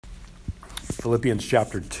Philippians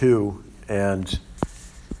chapter 2, and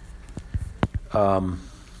I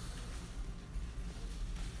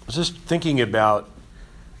was just thinking about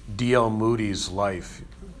D.L. Moody's life.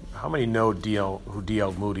 How many know who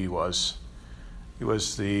D.L. Moody was? He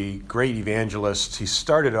was the great evangelist. He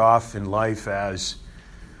started off in life as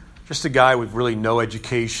just a guy with really no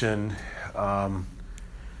education,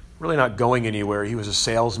 really not going anywhere. He was a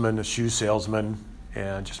salesman, a shoe salesman,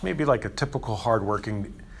 and just maybe like a typical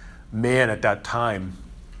hardworking man at that time.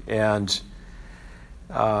 And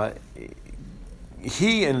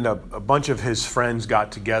he and a bunch of his friends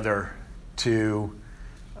got together to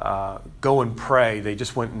go and pray. They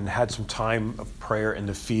just went and had some time of prayer in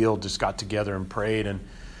the field, just got together and prayed and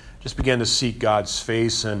just began to seek God's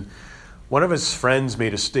face. And one of his friends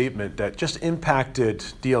made a statement that just impacted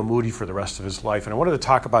D.L. Moody for the rest of his life. And I wanted to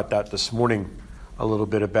talk about that this morning a little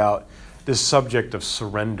bit, about this subject of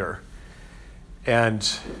surrender. And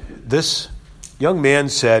this young man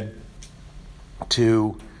said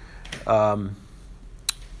to D.L.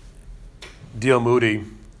 Moody,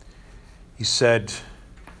 he said,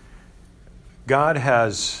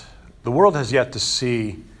 the world has yet to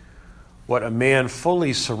see what a man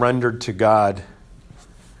fully surrendered to God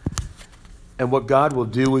and what God will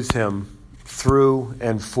do with him through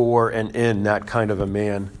and for and in that kind of a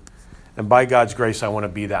man. And by God's grace, I want to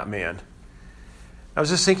be that man. I was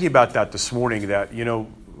just thinking about that this morning, that,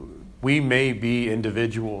 we may be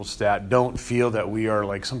individuals that don't feel that we are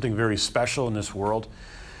like something very special in this world.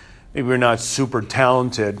 Maybe we're not super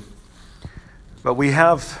talented, but we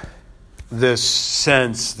have this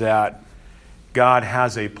sense that God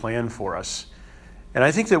has a plan for us. And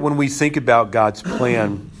I think that when we think about God's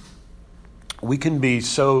plan, we can be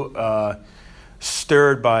so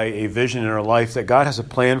stirred by a vision in our life that God has a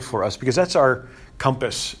plan for us, because that's our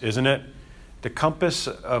compass, isn't it? The compass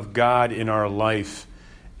of God in our life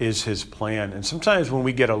is his plan. And sometimes when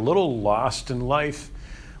we get a little lost in life,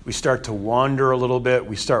 we start to wander a little bit,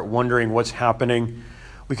 we start wondering what's happening,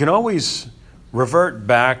 we can always revert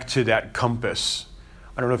back to that compass.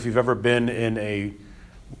 I don't know if you've ever been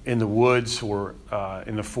in the woods or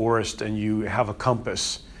in the forest and you have a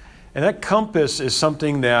compass. And that compass is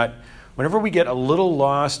something that whenever we get a little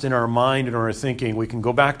lost in our mind and our thinking, we can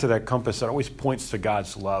go back to that compass that always points to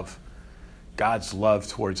God's love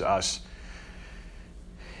towards us.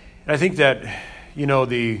 And I think that,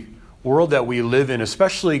 the world that we live in,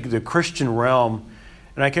 especially the Christian realm,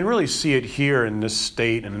 and I can really see it here in this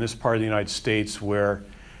state and in this part of the United States where,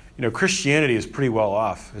 Christianity is pretty well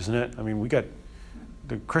off, isn't it? I mean,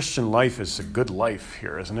 the Christian life is a good life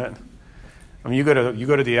here, isn't it? I mean, you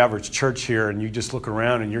go to the average church here and you just look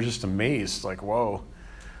around and you're just amazed, like, whoa,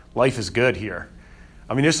 life is good here.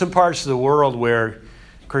 I mean, there's some parts of the world where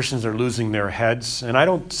Christians are losing their heads, and I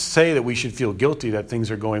don't say that we should feel guilty that things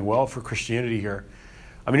are going well for Christianity here.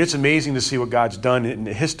 I mean, it's amazing to see what God's done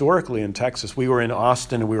historically in Texas. We were in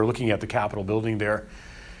Austin and we were looking at the Capitol building there,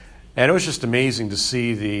 and it was just amazing to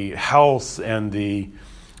see the health and the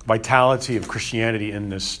vitality of Christianity in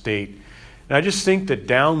this state. And I just think that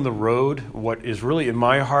down the road, what is really in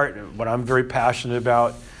my heart, what I'm very passionate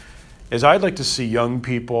about, is I'd like to see young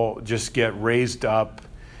people just get raised up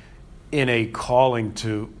in a calling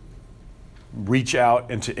to reach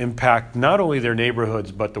out and to impact not only their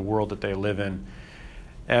neighborhoods, but the world that they live in.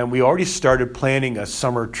 And we already started planning a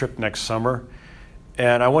summer trip next summer.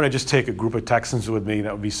 And I want to just take a group of Texans with me.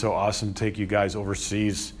 That would be so awesome to take you guys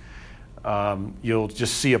overseas. You'll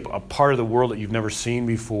just see a part of the world that you've never seen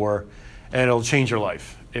before, and it'll change your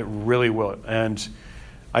life. It really will. And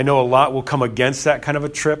I know a lot will come against that kind of a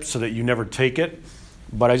trip so that you never take it.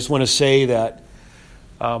 But I just want to say that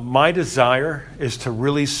my desire is to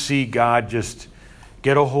really see God just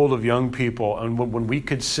get a hold of young people. And when we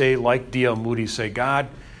could say, like D.L. Moody, say, God,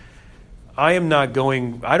 I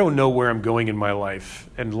don't know where I'm going in my life.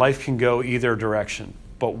 And life can go either direction.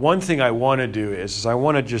 But one thing I want to do is I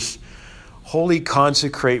want to just wholly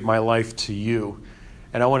consecrate my life to you.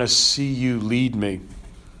 And I want to see you lead me.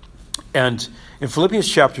 And in Philippians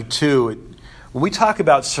chapter 2, when we talk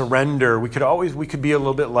about surrender, we could be a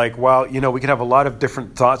little bit like, well, we could have a lot of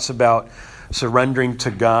different thoughts about surrendering to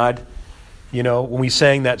God. When we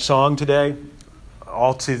sang that song today,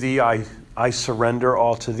 all to thee I surrender,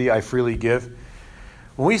 all to thee I freely give.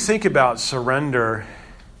 When we think about surrender,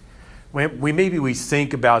 we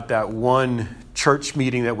think about that one church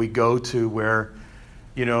meeting that we go to where,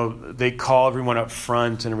 they call everyone up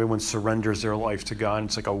front and everyone surrenders their life to God.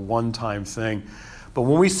 It's like a one-time thing. But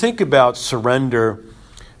when we think about surrender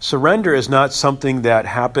is not something that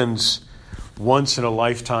happens once in a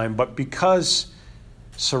lifetime, but because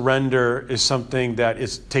surrender is something that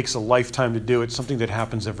takes a lifetime to do, it's something that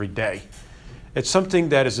happens every day. It's something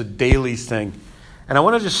that is a daily thing. And I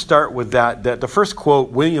want to just start with that the first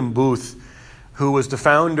quote, William Booth, who was the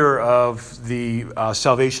founder of the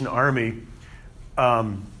Salvation Army,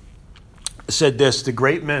 said this: the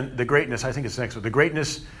greatness, I think it's the next one, the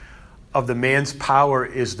greatness of the man's power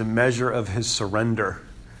is the measure of his surrender.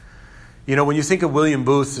 You know, when you think of William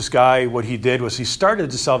Booth, this guy, what he did was he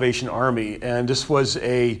started the Salvation Army, and this was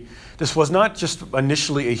not just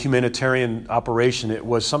initially a humanitarian operation. It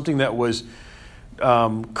was something that was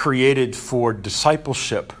created for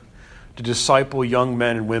discipleship, to disciple young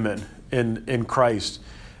men and women in Christ.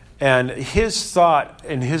 And his thought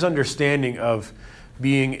and his understanding of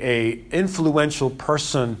being an influential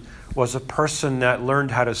person was a person that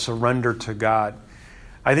learned how to surrender to God.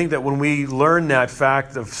 I think that when we learn that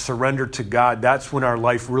fact of surrender to God, that's when our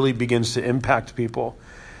life really begins to impact people.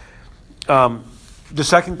 The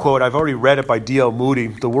second quote, I've already read it by D.L. Moody.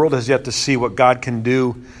 The world has yet to see what God can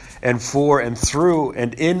do and for and through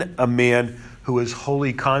and in a man who is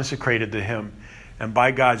wholly consecrated to him. And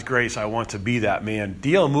by God's grace, I want to be that man.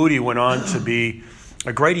 D.L. Moody went on to be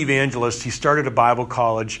a great evangelist. He started a Bible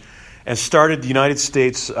college and started the United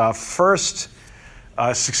States' first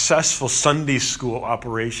successful Sunday school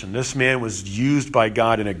operation. This man was used by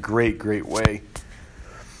God in a great, great way.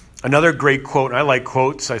 Another great quote, and I like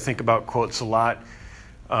quotes. I think about quotes a lot.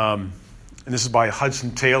 And this is by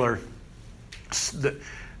Hudson Taylor.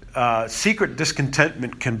 Secret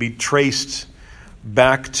discontentment can be traced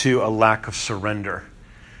back to a lack of surrender.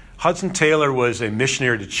 Hudson Taylor was a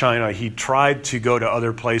missionary to China. He tried to go to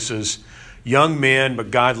other places. Young man, but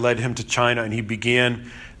God led him to China, and he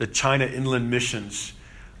began the China Inland Missions.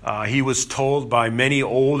 He was told by many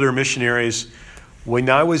older missionaries, when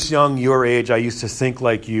I was young, your age, I used to think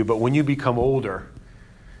like you, but when you become older,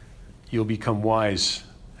 you'll become wise,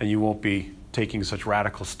 and you won't be taking such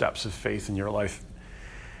radical steps of faith in your life.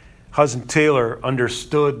 Hudson Taylor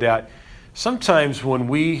understood that sometimes when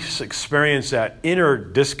we experience that inner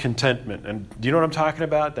discontentment, and do you know what I'm talking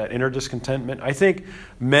about, that inner discontentment? I think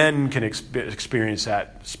men can experience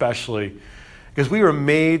that especially because we were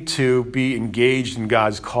made to be engaged in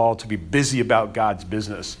God's call, to be busy about God's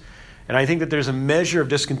business. And I think that there's a measure of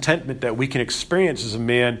discontentment that we can experience as a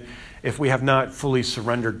man if we have not fully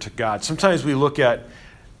surrendered to God. Sometimes we look at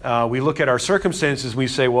our circumstances and we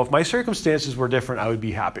say, well, if my circumstances were different, I would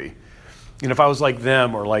be happy. And if I was like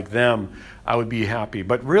them or like them, I would be happy.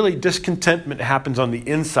 But really, discontentment happens on the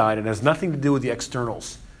inside and has nothing to do with the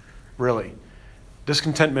externals, really.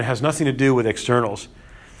 Discontentment has nothing to do with externals.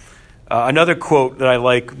 Another quote that I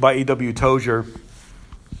like by E.W. Tozer,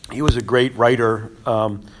 he was a great writer.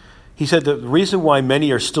 He said that the reason why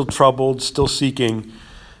many are still troubled, still seeking,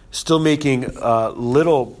 still making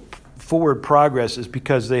little forward progress is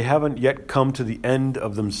because they haven't yet come to the end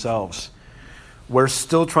of themselves. We're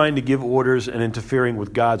still trying to give orders and interfering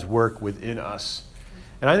with God's work within us.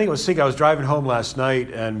 And I was driving home last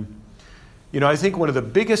night, and I think one of the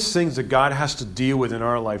biggest things that God has to deal with in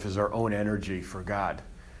our life is our own energy for God.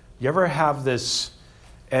 You ever have this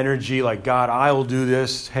energy like, God, I will do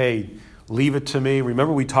this. Hey, leave it to me.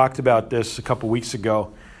 Remember we talked about this a couple weeks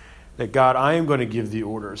ago, that God, I am going to give the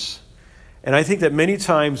orders. And I think that many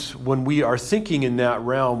times when we are thinking in that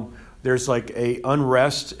realm, there's like a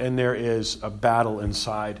unrest and there is a battle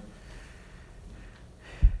inside.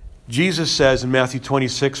 Jesus says in Matthew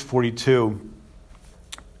 26:42,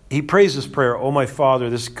 he prays this prayer, "O my Father,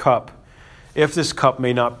 this cup, if this cup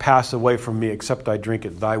may not pass away from me except I drink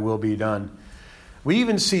it, thy will be done." We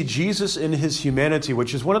even see Jesus in his humanity,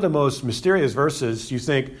 which is one of the most mysterious verses. You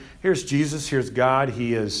think, here's Jesus, here's God.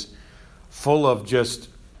 He is full of just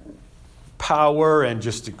power and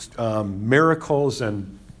just miracles,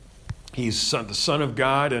 and he's the Son of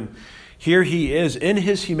God. And here he is in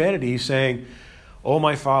his humanity saying, "Oh,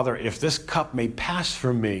 my Father, if this cup may pass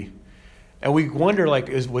from me." And we wonder,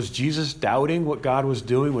 was Jesus doubting what God was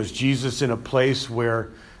doing? Was Jesus in a place where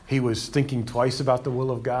he was thinking twice about the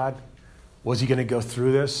will of God? Was he going to go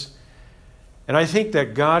through this? And I think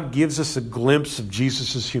that God gives us a glimpse of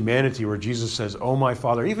Jesus' humanity where Jesus says, "Oh, my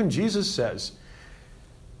Father." Even Jesus says,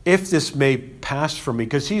 "If this may pass from me,"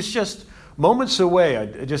 because he's just moments away,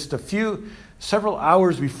 several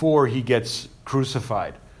hours before he gets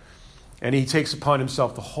crucified. And he takes upon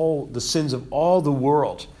himself the sins of all the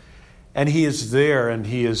world. And he is there and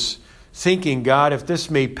he is thinking, "God, if this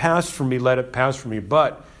may pass from me, let it pass from me.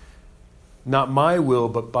 But not my will,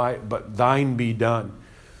 but thine be done."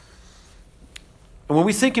 And when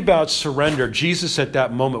we think about surrender, Jesus at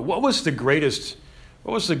that moment, what was the greatest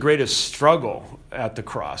struggle at the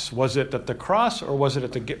cross? Was it at the cross or was it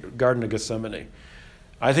at the Garden of Gethsemane?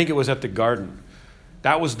 I think it was at the garden.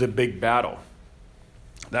 That was the big battle.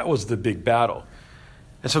 That was the big battle.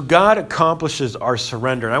 And so God accomplishes our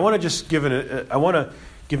surrender. And I want to just give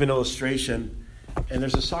an illustration. And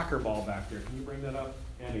there's a soccer ball back there. Can you bring that up?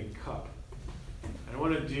 And a cup. And I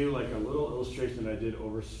want to do like a little illustration that I did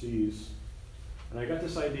overseas. And I got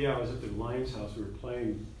this idea. I was at the Lions house. We were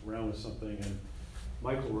playing around with something. And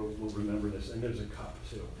Michael will remember this. And there's a cup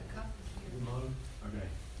too. The cup is here. Okay.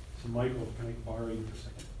 So Michael, can I borrow you for a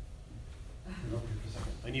second? No, for a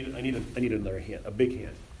second. I need another hand, a big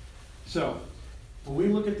hand. So when we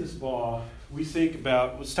look at this ball, we think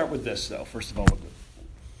about, let's start with this though, first of all.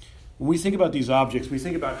 When we think about these objects, we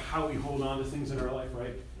think about how we hold on to things in our life,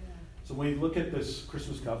 right? Yeah. So when you look at this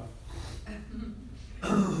Christmas cup,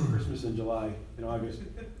 Christmas in July, in August,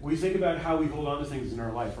 we think about how we hold on to things in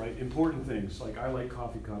our life, right? Important things, like I like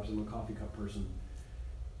coffee cups, I'm a coffee cup person.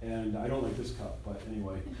 And I don't like this cup, but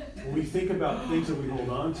anyway. When we think about things that we hold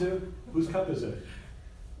on to, whose cup is it?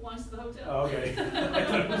 Belongs to the hotel. Oh, okay. I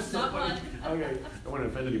thought it was somebody. Okay. I don't want to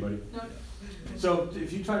offend anybody. No. So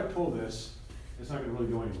if you try to pull this, it's not going to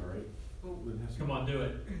really go anywhere, right? Come on, do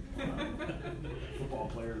it. Football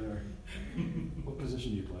player there. What position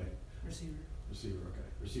do you play? Receiver. Receiver, okay.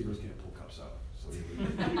 Receivers can't pull cups out.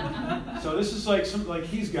 So this is like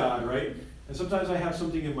he's God, right? And sometimes I have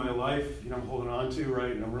something in my life, I'm holding on to,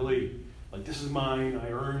 right? And I'm really like, this is mine. I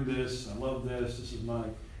earned this. I love this. This is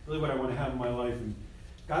really what I want to have in my life. And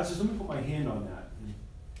God says, let me put my hand on that. And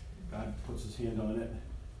God puts his hand on it,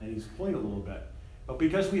 and he's pulling a little bit. But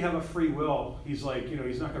because we have a free will, he's like,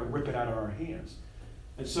 he's not going to rip it out of our hands.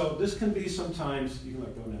 And so this can be sometimes, you can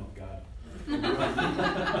let go now, God.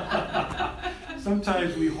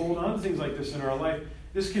 Sometimes we hold on to things like this in our life.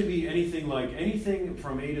 This can be anything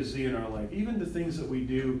from A to Z in our life, even the things that we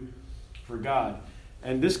do for God.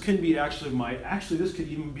 And this can be this could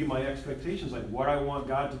even be my expectations, like what I want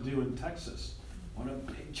God to do in Texas. I want a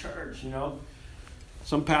big church,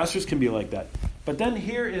 Some pastors can be like that. But then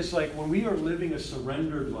here is like when we are living a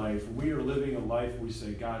surrendered life, when we are living a life where we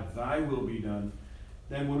say, God, thy will be done,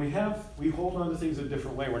 then when we hold on to things a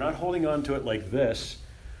different way. We're not holding on to it like this,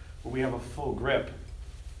 where we have a full grip.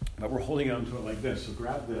 But we're holding on to it like this. So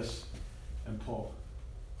grab this and pull.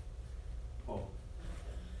 Pull.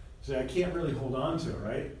 See, I can't really hold on to it,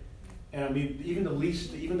 right? And I mean, even the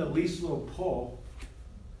least little pull,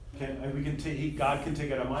 God can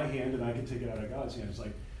take it out of my hand, and I can take it out of God's hand. It's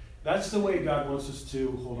like that's the way God wants us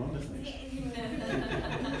to hold on to things.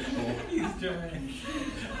 He's trying.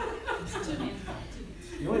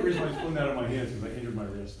 The only reason why he's pulling that out of my hands is because I injured my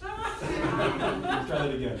wrist. Let's try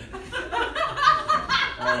that again.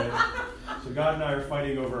 All right. So God and I are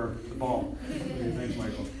fighting over the ball. Thanks,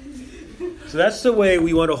 Michael. So that's the way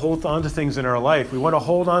we want to hold on to things in our life. We want to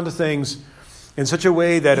hold on to things in such a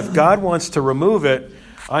way that if God wants to remove it,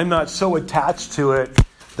 I'm not so attached to it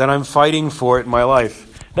that I'm fighting for it in my life.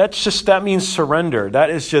 That means surrender.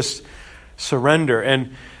 That is just surrender.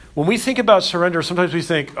 And when we think about surrender, sometimes we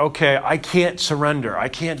think, okay, I can't surrender. I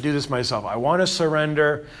can't do this myself. I want to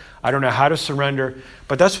surrender. I don't know how to surrender.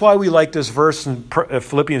 But that's why we like this verse in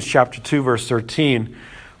Philippians chapter 2, verse 13,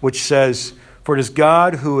 which says, for it is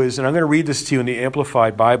God who is, and I'm going to read this to you in the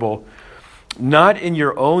Amplified Bible, not in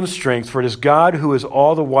your own strength, for it is God who is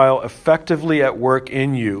all the while effectively at work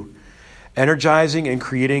in you, energizing and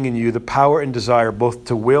creating in you the power and desire both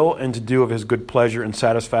to will and to do of his good pleasure and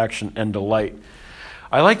satisfaction and delight.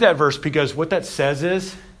 I like that verse because what that says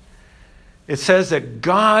is, it says that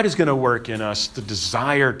God is going to work in us the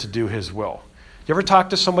desire to do his will. You ever talk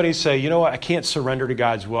to somebody and say, what, I can't surrender to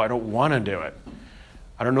God's will. I don't want to do it.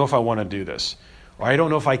 I don't know if I want to do this. Or I don't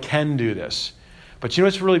know if I can do this. But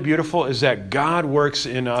what's really beautiful is that God works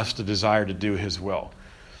in us the desire to do his will.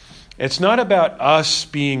 It's not about us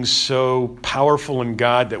being so powerful in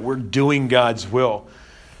God that we're doing God's will.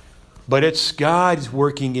 But it's God's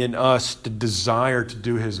working in us the desire to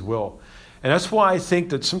do his will. And that's why I think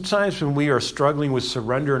that sometimes when we are struggling with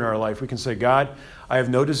surrender in our life, we can say, God, I have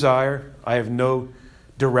no desire. I have no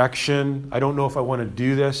direction. I don't know if I want to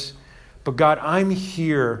do this. But God, I'm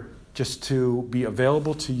here just to be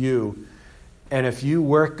available to you. And if you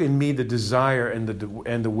work in me the desire and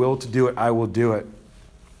the will to do it, I will do it.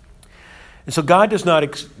 And so God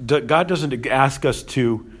doesn't ask us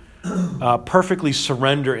to perfectly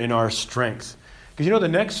surrender in our strength. Because the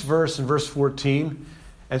next verse in verse 14,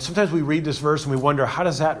 and sometimes we read this verse and we wonder, how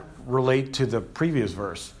does that relate to the previous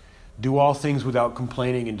verse? Do all things without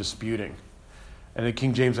complaining and disputing. And in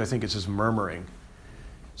King James, I think it says murmuring.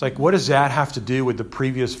 It's like, what does that have to do with the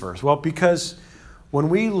previous verse? Well, because when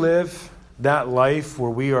we live that life where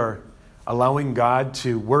we are allowing God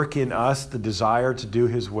to work in us the desire to do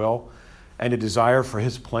his will and a desire for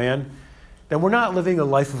his plan, then we're not living a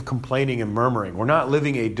life of complaining and murmuring. We're not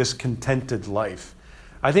living a discontented life.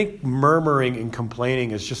 I think murmuring and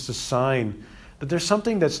complaining is just a sign that there's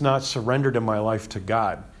something that's not surrendered in my life to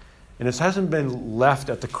God. And it hasn't been left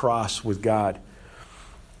at the cross with God.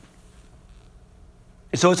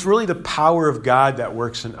 And so it's really the power of God that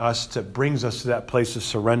works in us that brings us to that place of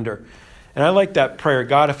surrender. And I like that prayer.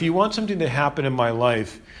 God, if you want something to happen in my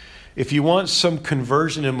life, if you want some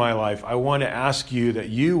conversion in my life, I want to ask you that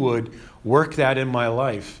you would work that in my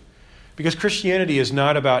life. Because Christianity is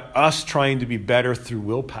not about us trying to be better through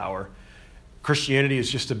willpower. Christianity is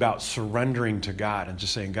just about surrendering to God and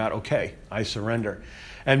just saying, God, okay, I surrender.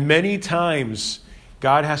 And many times,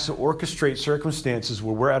 God has to orchestrate circumstances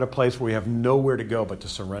where we're at a place where we have nowhere to go but to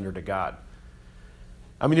surrender to God.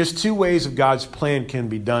 I mean, there's two ways of God's plan can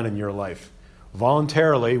be done in your life.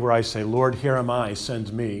 Voluntarily, where I say, Lord, here am I,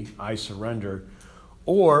 send me, I surrender.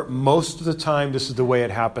 Or most of the time, this is the way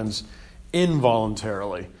it happens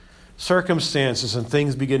involuntarily. Circumstances and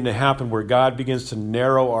things begin to happen where God begins to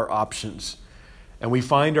narrow our options. And we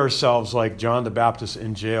find ourselves like John the Baptist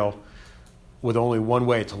in jail with only one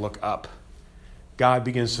way to look up. God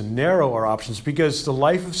begins to narrow our options because the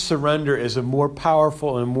life of surrender is a more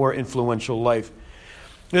powerful and more influential life.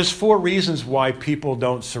 There's 4 reasons why people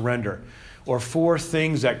don't surrender, or 4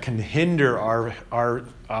 things that can hinder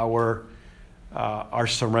our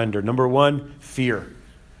surrender. Number 1, fear.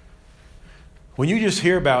 When you just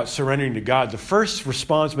hear about surrendering to God, the first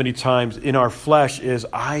response many times in our flesh is,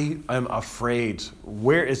 I am afraid.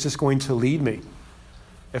 Where is this going to lead me?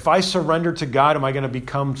 If I surrender to God, am I going to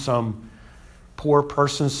become some poor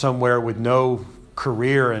person somewhere with no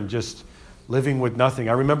career and just living with nothing?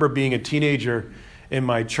 I remember being a teenager in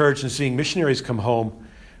my church and seeing missionaries come home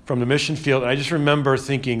from the mission field. And I just remember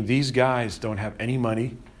thinking, these guys don't have any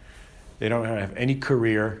money. They don't have any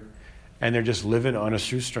career. And they're just living on a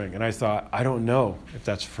shoestring. And I thought, I don't know if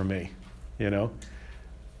that's for me, you know?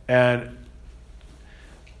 And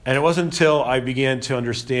it wasn't until I began to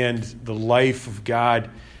understand the life of God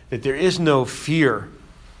that there is no fear.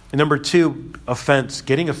 And number 2, offense,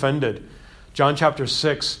 getting offended. John chapter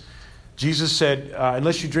 6, Jesus said,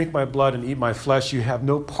 unless you drink my blood and eat my flesh, you have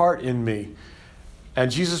no part in me.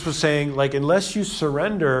 And Jesus was saying, like, unless you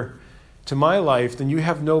surrender to my life, then you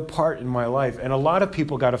have no part in my life. And a lot of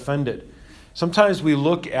people got offended. Sometimes we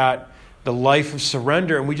look at the life of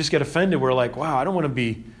surrender and we just get offended. We're like, wow, I don't want to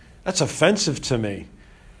be, that's offensive to me.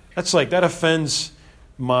 That offends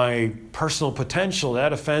my personal potential.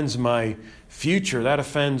 That offends my future. That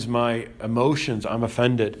offends my emotions. I'm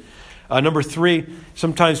offended. Number 3,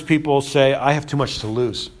 sometimes people say, I have too much to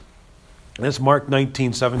lose. And that's Mark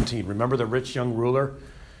 19:17. Remember the rich young ruler?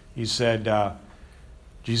 He said,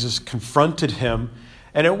 Jesus confronted him.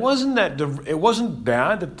 And it wasn't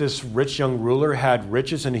bad that this rich young ruler had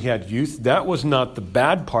riches and he had youth. That was not the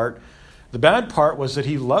bad part. The bad part was that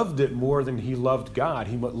he loved it more than he loved God.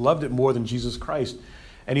 He loved it more than Jesus Christ.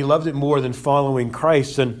 And he loved it more than following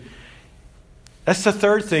Christ. And that's the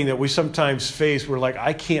third thing that we sometimes face. We're like,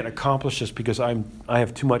 I can't accomplish this because I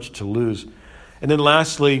have too much to lose. And then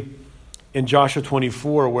lastly, in Joshua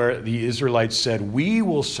 24, where the Israelites said, we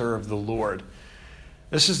will serve the Lord.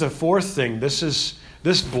 This is the fourth thing. This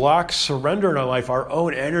blocks surrender in our life, our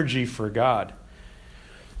own energy for God.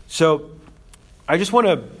 So I just want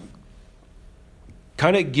to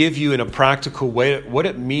kind of give you in a practical way what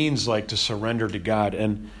it means like to surrender to God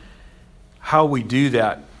and how we do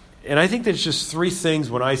that. And I think there's just 3 things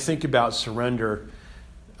when I think about surrender.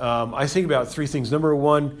 I think about 3 things. Number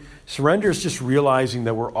 1, surrender is just realizing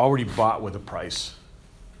that we're already bought with a price.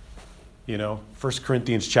 You know, 1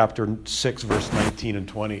 Corinthians chapter 6, verse 19 and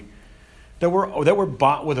 20. That we're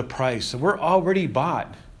bought with a price. That we're already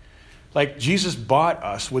bought. Like Jesus bought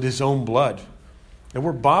us with his own blood. And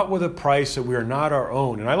we're bought with a price that we are not our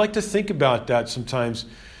own. And I like to think about that sometimes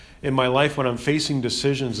in my life when I'm facing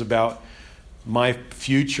decisions about my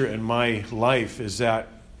future and my life,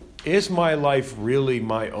 is my life really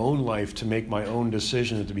my own life to make my own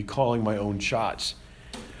decisions and to be calling my own shots?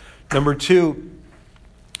 Number 2,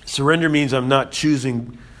 surrender means I'm not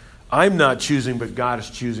choosing, but God is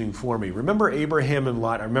choosing for me. Remember Abraham and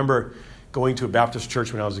Lot? I remember going to a Baptist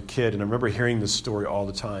church when I was a kid, and I remember hearing this story all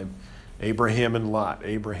the time. Abraham and Lot,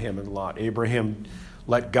 Abraham and Lot. Abraham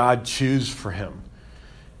let God choose for him.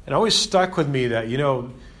 And it always stuck with me that,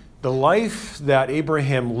 the life that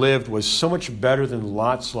Abraham lived was so much better than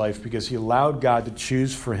Lot's life because he allowed God to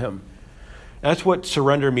choose for him. That's what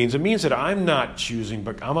surrender means. It means that I'm not choosing,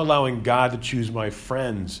 but I'm allowing God to choose my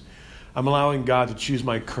friends. I'm allowing God to choose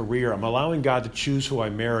my career. I'm allowing God to choose who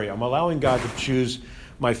I marry. I'm allowing God to choose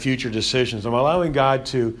my future decisions. I'm allowing God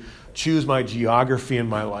to choose my geography in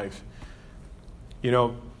my life. You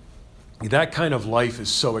know, that kind of life is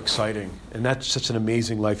so exciting, and that's such an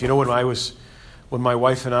amazing life. You know, when my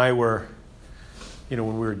wife and I were, when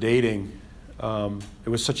we were dating, it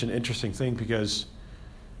was such an interesting thing because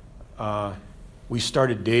we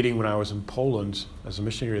started dating when I was in Poland as a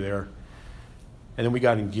missionary there, and then we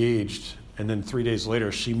got engaged, and then 3 days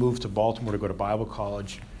later, she moved to Baltimore to go to Bible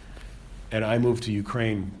college, and I moved to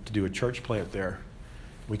Ukraine to do a church plant there.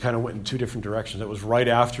 We kind of went in two different directions. It was right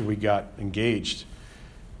after we got engaged.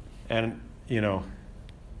 And,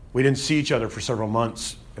 we didn't see each other for several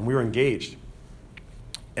months, and we were engaged.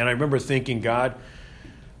 And I remember thinking, God,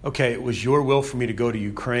 okay, it was your will for me to go to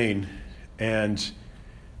Ukraine, and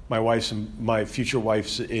my future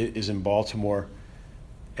wife is in Baltimore,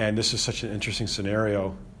 and this is such an interesting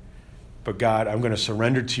scenario. But God, I'm going to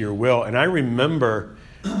surrender to your will. And I remember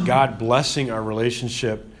God blessing our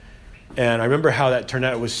relationship, and I remember how that turned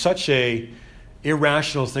out. It was such a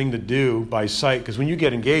irrational thing to do by sight, because when you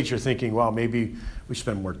get engaged, you're thinking, well, maybe we should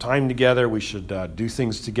spend more time together, we should do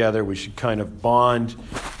things together, we should kind of bond.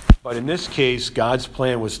 But in this case, God's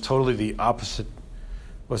plan was totally the opposite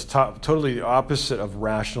of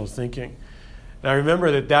rational thinking. And I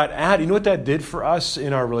remember that you know what that did for us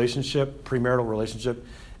in our relationship, premarital relationship?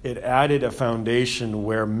 It added a foundation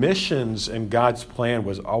where missions and God's plan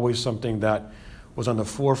was always something that was on the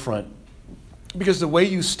forefront. Because the way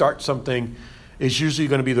you start something is usually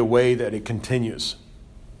going to be the way that it continues.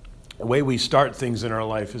 The way we start things in our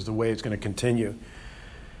life is the way it's going to continue.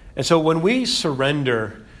 And so when we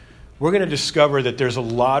surrender, we're going to discover that there's a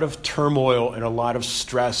lot of turmoil and a lot of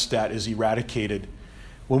stress that is eradicated.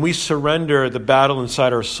 When we surrender the battle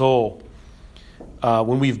inside our soul,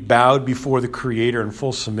 when we've bowed before the Creator in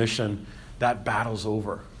full submission, that battle's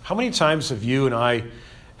over. How many times have you and I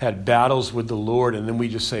had battles with the Lord, and then we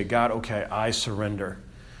just say, God, okay, I surrender.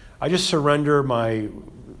 I just surrender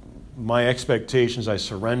my expectations. I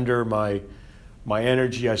surrender my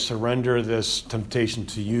energy. I surrender this temptation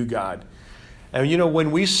to you, God. And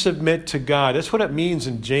when we submit to God, that's what it means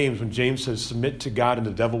in James, when James says, submit to God and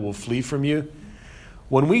the devil will flee from you.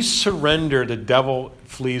 When we surrender, the devil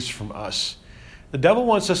flees from us. The devil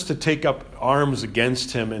wants us to take up arms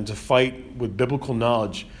against him and to fight with biblical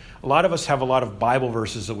knowledge. A lot of us have a lot of Bible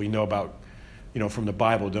verses that we know about, from the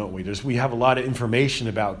Bible, don't we? We have a lot of information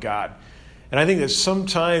about God. And I think that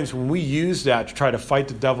sometimes when we use that to try to fight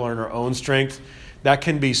the devil in our own strength, that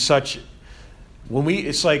can be it's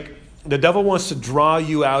like the devil wants to draw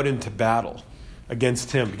you out into battle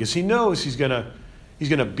against him because he knows he's gonna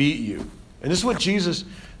beat you. And this is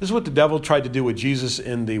what the devil tried to do with Jesus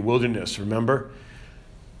in the wilderness, remember?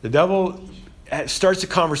 The devil starts a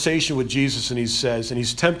conversation with Jesus, and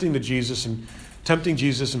he's tempting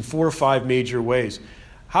Jesus in 4 or 5 major ways.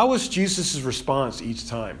 How was Jesus' response each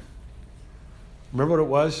time? Remember what it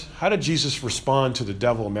was? How did Jesus respond to the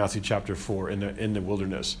devil in Matthew chapter 4 in the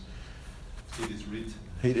wilderness? It is written.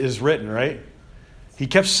 It is written, right? He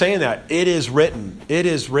kept saying that. It is written. It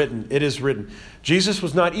is written. It is written. Jesus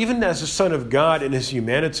was not, even as the Son of God in his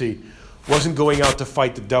humanity, wasn't going out to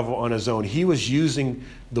fight the devil on his own. He was using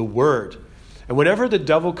the word. And whenever the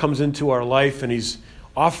devil comes into our life and he's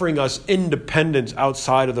offering us independence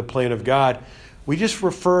outside of the plan of God, we just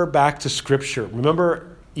refer back to Scripture.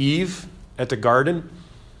 Remember Eve at the garden?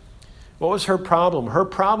 What was her problem? Her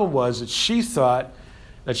problem was that she thought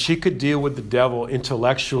that she could deal with the devil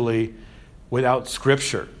intellectually without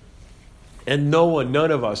Scripture. And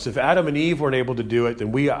none of us, if Adam and Eve weren't able to do it,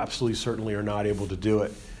 then we absolutely certainly are not able to do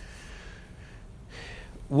it.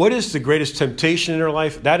 What is the greatest temptation in our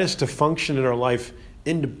life? That is to function in our life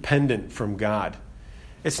independent from God.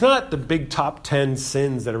 It's not the big top 10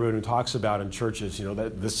 sins that everyone talks about in churches,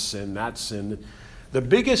 that this sin, that sin. The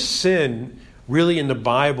biggest sin really in the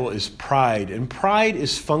Bible is pride. And pride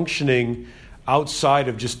is functioning outside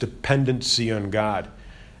of just dependency on God.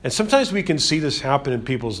 And sometimes we can see this happen in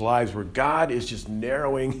people's lives where God is just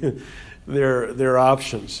narrowing their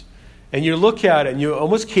options. And you look at it and you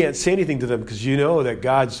almost can't say anything to them because you know that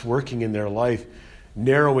God's working in their life,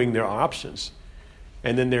 narrowing their options.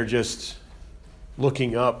 And then they're just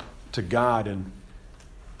looking up to God, and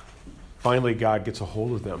finally God gets a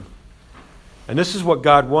hold of them. And this is what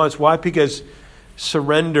God wants. Why? Because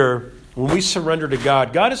surrender, when we surrender to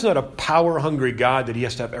God, God is not a power-hungry God that he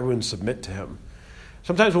has to have everyone submit to him.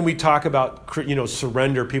 Sometimes when we talk about,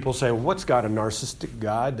 surrender, people say, well, what's God, a narcissistic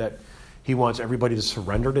God that he wants everybody to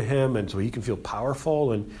surrender to him and so he can feel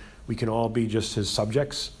powerful and we can all be just his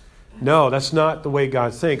subjects? No, that's not the way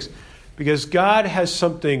God thinks, because God has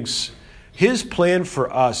something. His plan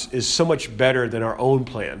for us is so much better than our own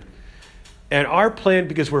plan. And our plan,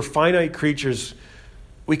 because we're finite creatures,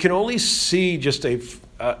 we can only see just a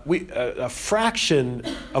a fraction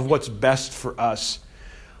of what's best for us.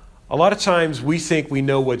 A lot of times we think we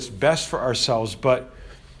know what's best for ourselves, but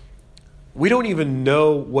we don't even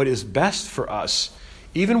know what is best for us.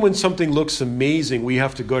 Even when something looks amazing, we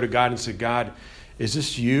have to go to God and say, God, is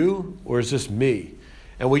this you or is this me?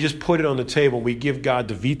 And we just put it on the table. We give God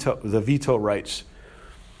the veto rights.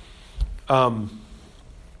 I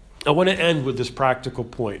want to end with this practical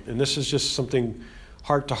point, and this is just something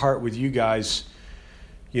heart to heart with you guys,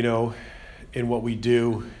 in what we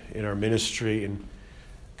do in our ministry. And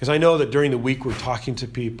because I know that during the week we're talking to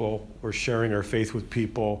people, we're sharing our faith with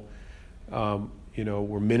people,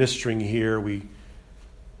 we're ministering here, we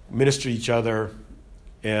minister to each other.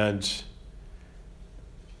 And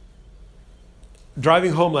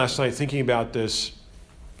driving home last night thinking about this,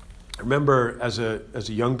 I remember as a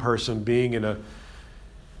young person being in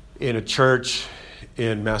a church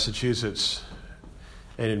in Massachusetts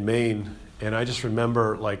and in Maine, and I just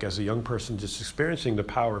remember, as a young person, just experiencing the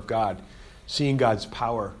power of God, seeing God's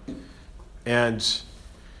power. And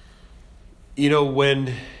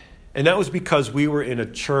that was because we were in a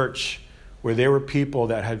church where there were people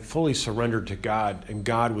that had fully surrendered to God, and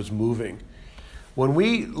God was moving. When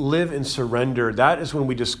we live in surrender, that is when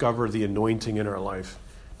we discover the anointing in our life.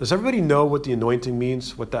 Does everybody know what the anointing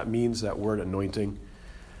means? What that means, that word anointing?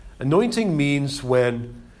 Anointing means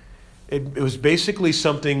when it was basically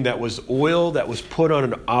something that was oil that was put on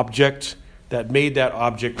an object that made that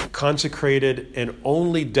object consecrated and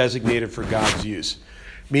only designated for God's use.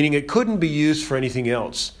 Meaning it couldn't be used for anything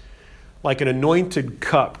else. Like an anointed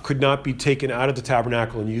cup could not be taken out of the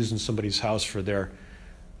tabernacle and used in somebody's house for their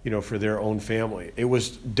own family. It was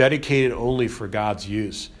dedicated only for God's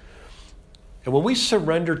use. And when we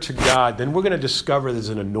surrender to God, then we're going to discover there's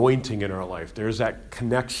an anointing in our life. There's that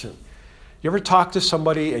connection. You ever talk to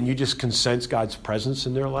somebody and you just can sense God's presence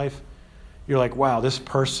in their life? You're like, wow, this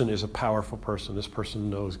person is a powerful person. This person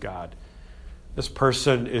knows God. This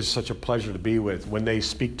person is such a pleasure to be with. When they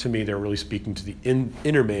speak to me, they're really speaking to the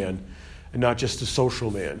inner man and not just the social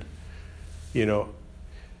man.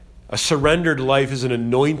 A surrendered life is an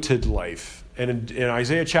anointed life. And in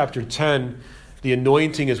Isaiah chapter 10, the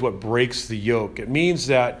anointing is what breaks the yoke. It means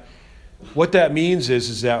that, what that means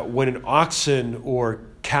is that when an oxen or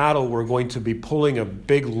cattle were going to be pulling a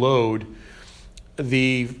big load,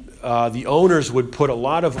 the owners would put a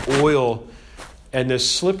lot of oil and this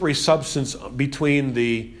slippery substance between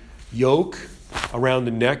the yoke around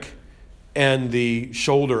the neck and the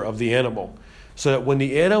shoulder of the animal. So that when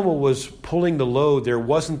the animal was pulling the load, there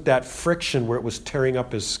wasn't that friction where it was tearing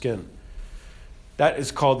up his skin. That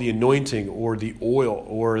is called the anointing, or the oil,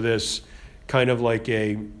 or this kind of like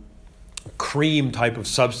a cream type of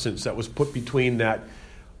substance that was put between that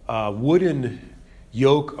wooden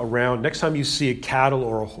yoke around. Next time you see a cattle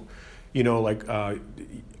or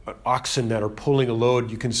oxen that are pulling a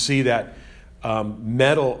load, you can see that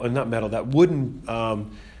that wooden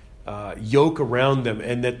yoke around them,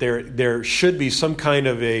 and that there should be some kind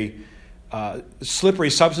of a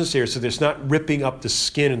slippery substance there, so that it's not ripping up the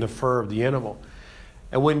skin and the fur of the animal.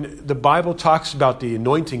 And when the Bible talks about the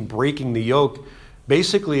anointing breaking the yoke,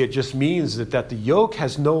 basically it just means that the yoke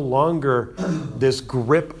has no longer this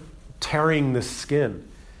grip tearing the skin.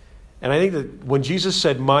 And I think that when Jesus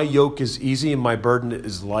said, my yoke is easy and my burden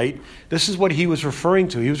is light, this is what he was referring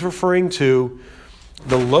to. He was referring to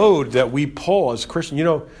the load that we pull as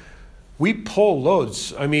Christians. We pull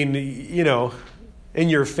loads. I mean, in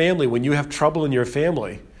your family, when you have trouble in your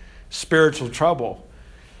family, spiritual trouble,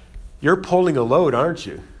 you're pulling a load, aren't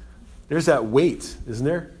you? There's that weight, isn't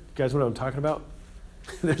there? You guys know what I'm talking about?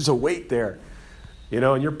 There's a weight there,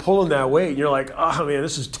 and you're pulling that weight, and you're like, oh man,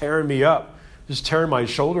 this is tearing me up. Just tearing my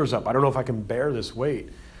shoulders up. I don't know if I can bear this weight.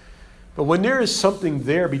 But when there is something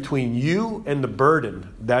there between you and the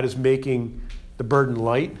burden that is making the burden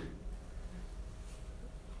light,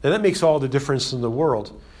 then that makes all the difference in the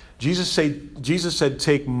world. Jesus said,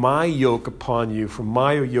 take my yoke upon you, for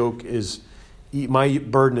my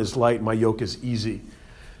burden is light, my yoke is easy.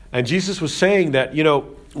 And Jesus was saying that,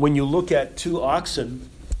 when you look at two oxen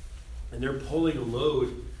and they're pulling a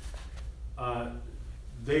load,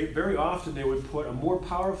 very often they would put a more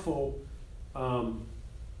powerful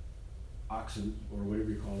oxen, or whatever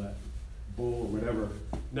you call that, bull or whatever,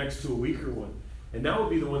 next to a weaker one. And that would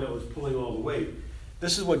be the one that was pulling all the weight.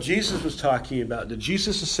 This is what Jesus was talking about. That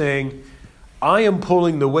Jesus is saying, I am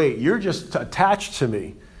pulling the weight. You're just attached to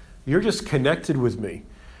me. You're just connected with me.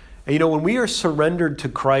 And when we are surrendered to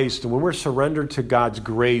Christ, and when we're surrendered to God's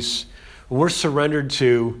grace, when we're surrendered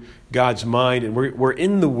to God's mind, and we're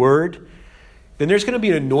in the Word, then there's going to be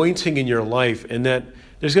an anointing in your life, and that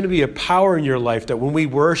there's going to be a power in your life that when we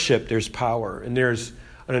worship, there's power, and there's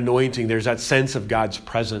an anointing. There's that sense of God's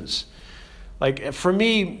presence. Like for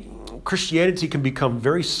me, Christianity can become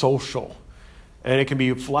very social. And it can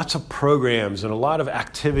be lots of programs and a lot of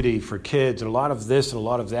activity for kids and a lot of this and a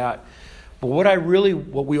lot of that. But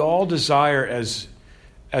what we all desire as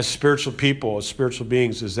spiritual people, as spiritual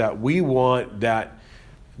beings, is that we want that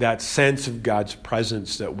sense of God's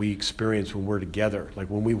presence that we experience when we're together. Like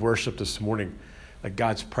when we worship this morning, like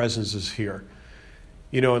God's presence is here.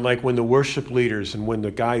 You know, and like when the worship leaders and when the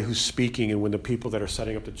guy who's speaking and when the people that are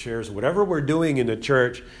setting up the chairs, whatever we're doing in the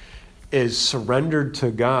church is surrendered to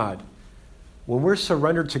God. When we're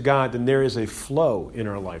surrendered to God, then there is a flow in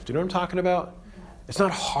our life. Do you know what I'm talking about? It's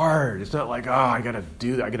not hard. It's not like, I got to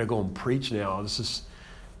do that. I got to go and preach now. This is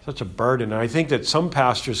such a burden. And I think that some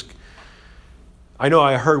pastors, I know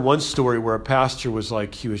I heard one story where a pastor was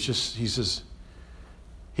like, he was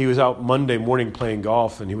out Monday morning playing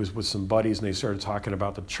golf and he was with some buddies and they started talking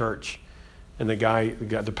about the church. And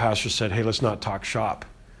the pastor said, hey, let's not talk shop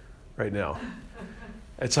right now.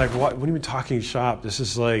 It's like, what do you mean talking shop? This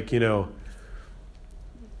is like,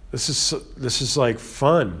 this is like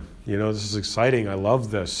fun, this is exciting. I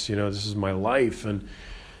love this, this is my life.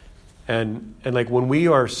 And like when we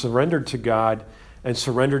are surrendered to God and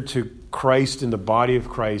surrendered to Christ in the body of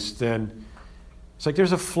Christ, then it's like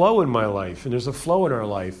there's a flow in my life and there's a flow in our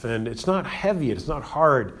life and it's not heavy, it's not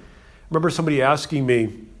hard. I remember somebody asking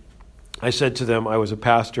me, I said to them, I was a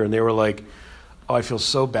pastor, and they were like, oh, I feel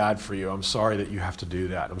so bad for you. I'm sorry that you have to do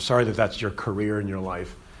that. I'm sorry that that's your career in your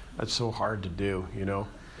life. That's so hard to do,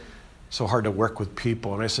 so hard to work with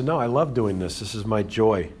people. And I said, no, I love doing this. This is my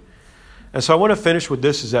joy. And so I want to finish with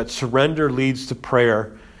this, is that surrender leads to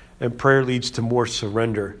prayer, and prayer leads to more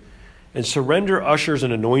surrender. And surrender ushers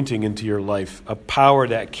an anointing into your life, a power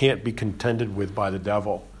that can't be contended with by the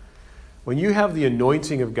devil. When you have the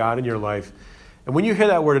anointing of God in your life, and when you hear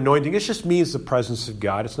that word anointing, it just means the presence of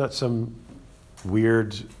God. It's not some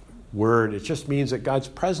weird word. It just means that God's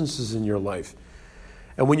presence is in your life.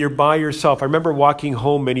 And when you're by yourself, I remember walking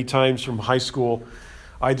home many times from high school.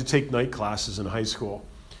 I had to take night classes in high school.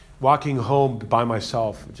 Walking home by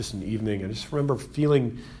myself, just in the evening, I just remember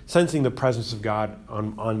sensing the presence of God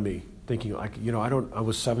on me, thinking like, I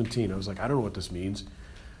was 17. I was like, I don't know what this means.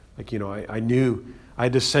 Like, I knew, I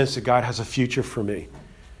had this sense that God has a future for me.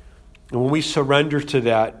 And when we surrender to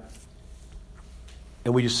that,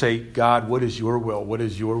 and we just say, God, what is your will? What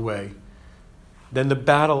is your way? Then the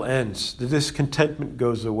battle ends. The discontentment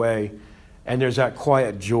goes away, and there's that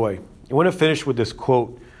quiet joy. I want to finish with this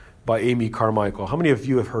quote by Amy Carmichael. How many of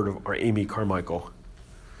you have heard of Amy Carmichael?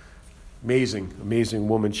 Amazing, amazing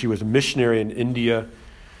woman. She was a missionary in India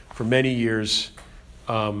for many years,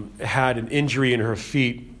 had an injury in her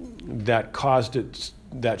feet that caused it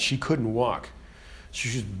that she couldn't walk. She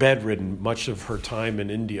was bedridden much of her time in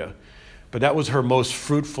India. But that was her most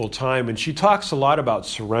fruitful time. And she talks a lot about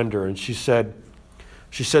surrender. And she said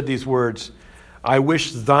these words, I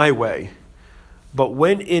wish thy way, but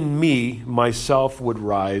when in me myself would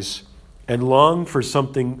rise and long for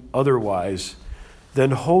something otherwise,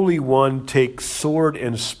 then Holy One, take sword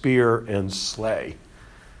and spear and slay.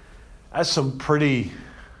 That's some pretty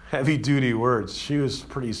heavy-duty words. She was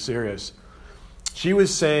pretty serious. She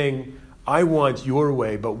was saying, I want your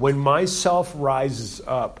way, but when myself rises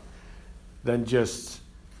up, then just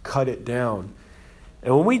cut it down.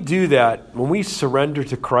 And when we do that, when we surrender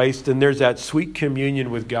to Christ, and there's that sweet communion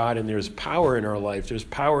with God, and there's power in our life, there's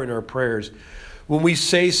power in our prayers. When we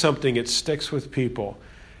say something, it sticks with people.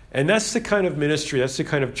 And that's the kind of ministry, that's the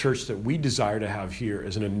kind of church that we desire to have here,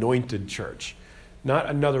 as an anointed church. Not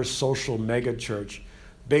another social mega church,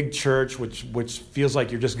 big church which feels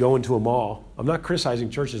like you're just going to a mall. I'm not criticizing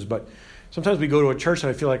churches, but sometimes we go to a church and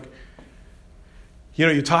I feel like,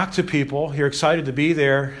 you talk to people, you're excited to be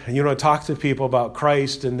there, and you want to talk to people about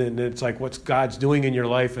Christ, and then it's like what's God's doing in your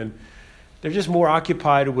life, and they're just more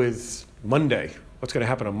occupied with Monday. What's going to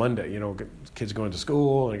happen on Monday? Kids going to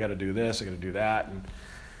school, and I got to do this, I got to do that,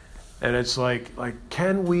 and it's like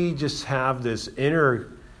can we just have this inner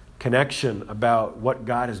connection about what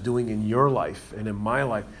God is doing in your life and in my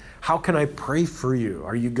life? How can I pray for you?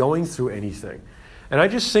 Are you going through anything? And I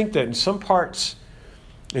just think that in some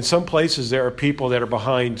places, there are people that are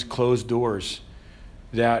behind closed doors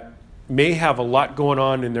that may have a lot going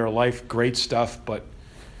on in their life, great stuff, but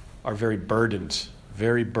are very burdened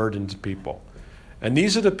people. And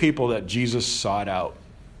these are the people that Jesus sought out.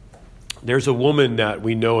 There's a woman that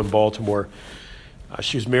we know in Baltimore.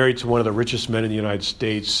 She was married to one of the richest men in the United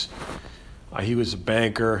States. He was a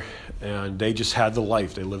banker, and they just had the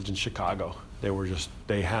life. They lived in Chicago.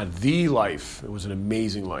 They had the life. It was an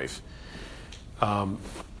amazing life.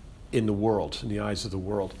 In the world, in the eyes of the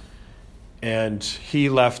world. and he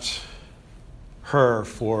left her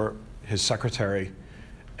for his secretary.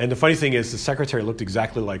 And the funny thing is, the secretary looked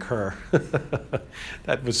exactly like her.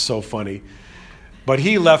 That was so funny. But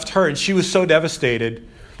he left her, and she was so devastated.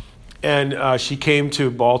 And she came to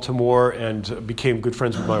Baltimore and became good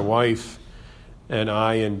friends with my wife and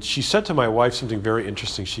I. And she said to my wife something very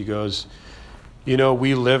interesting. She goes,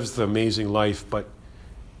 we lived the amazing life, but,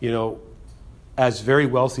 as very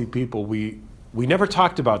wealthy people, we never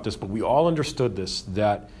talked about this, but we all understood this,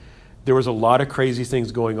 that there was a lot of crazy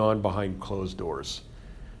things going on behind closed doors.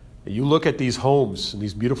 You look at these homes and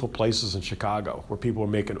these beautiful places in Chicago where people are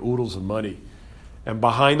making oodles of money. And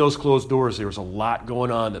behind those closed doors, there was a lot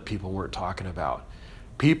going on that people weren't talking about.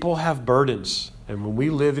 People have burdens. And when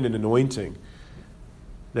we live in an anointing,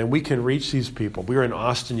 then we can reach these people. We were in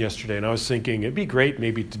Austin yesterday, and I was thinking it'd be great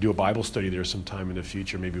maybe to do a Bible study there sometime in the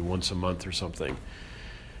future, maybe once a month or something.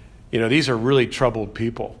 These are really troubled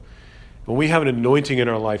people. When we have an anointing in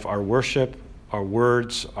our life, our worship, our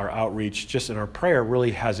words, our outreach, just in our prayer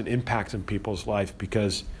really has an impact in people's life,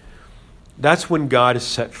 because that's when God is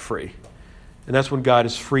set free. And that's when God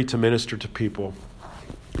is free to minister to people.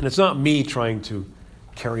 And it's not me trying to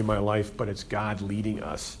carry my life, but it's God leading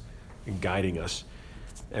us and guiding us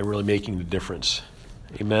and really making the difference.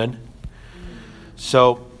 Amen?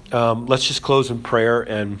 So let's just close in prayer.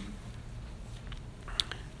 And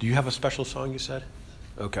do you have a special song you said?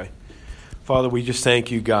 Okay. Father, we just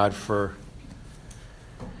thank you, God, for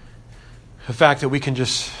the fact that we can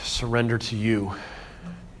just surrender to you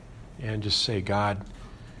and just say, God,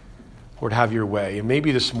 Lord, have your way. And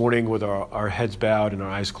maybe this morning with our heads bowed and our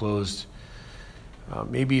eyes closed,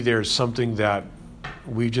 maybe there's something that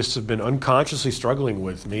we just have been unconsciously struggling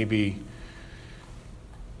with, maybe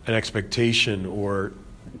an expectation, or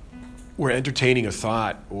we're entertaining a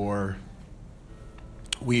thought, or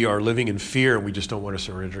we are living in fear and we just don't want to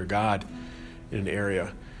surrender to God in an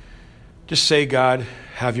area. Just say, God,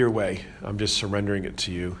 have your way. I'm just surrendering it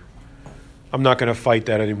to you. I'm not going to fight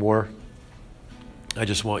that anymore. I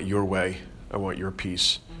just want your way. I want your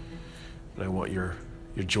peace. And I want your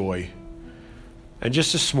joy. And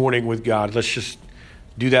just this morning with God, let's just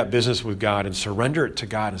do that business with God and surrender it to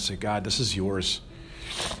God and say, God, this is yours.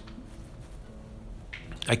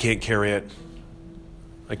 I can't carry it.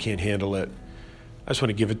 I can't handle it. I just want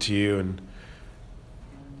to give it to you. And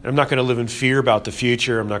I'm not going to live in fear about the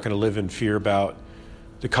future. I'm not going to live in fear about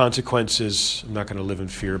the consequences. I'm not going to live in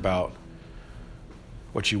fear about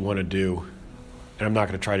what you want to do. And I'm not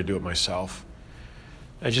going to try to do it myself.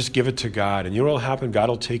 I just give it to God. And you know what will happen? God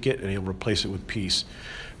will take it and he'll replace it with peace.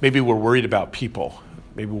 Maybe we're worried about people.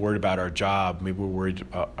 Maybe we're worried about our job. Maybe we're worried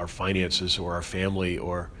about our finances or our family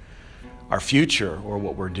or our future or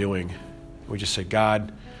what we're doing. We just say,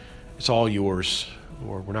 God, it's all yours.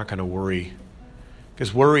 Or we're not going to worry.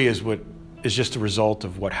 Because worry is just a result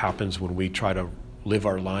of what happens when we try to live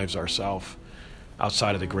our lives ourselves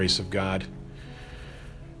outside of the grace of God.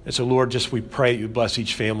 And so, Lord, just we pray you bless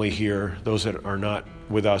each family here. Those that are not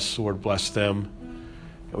with us, Lord, bless them.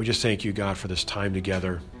 And we just thank you, God, for this time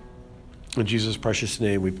together. In Jesus' precious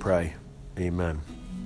name we pray. Amen.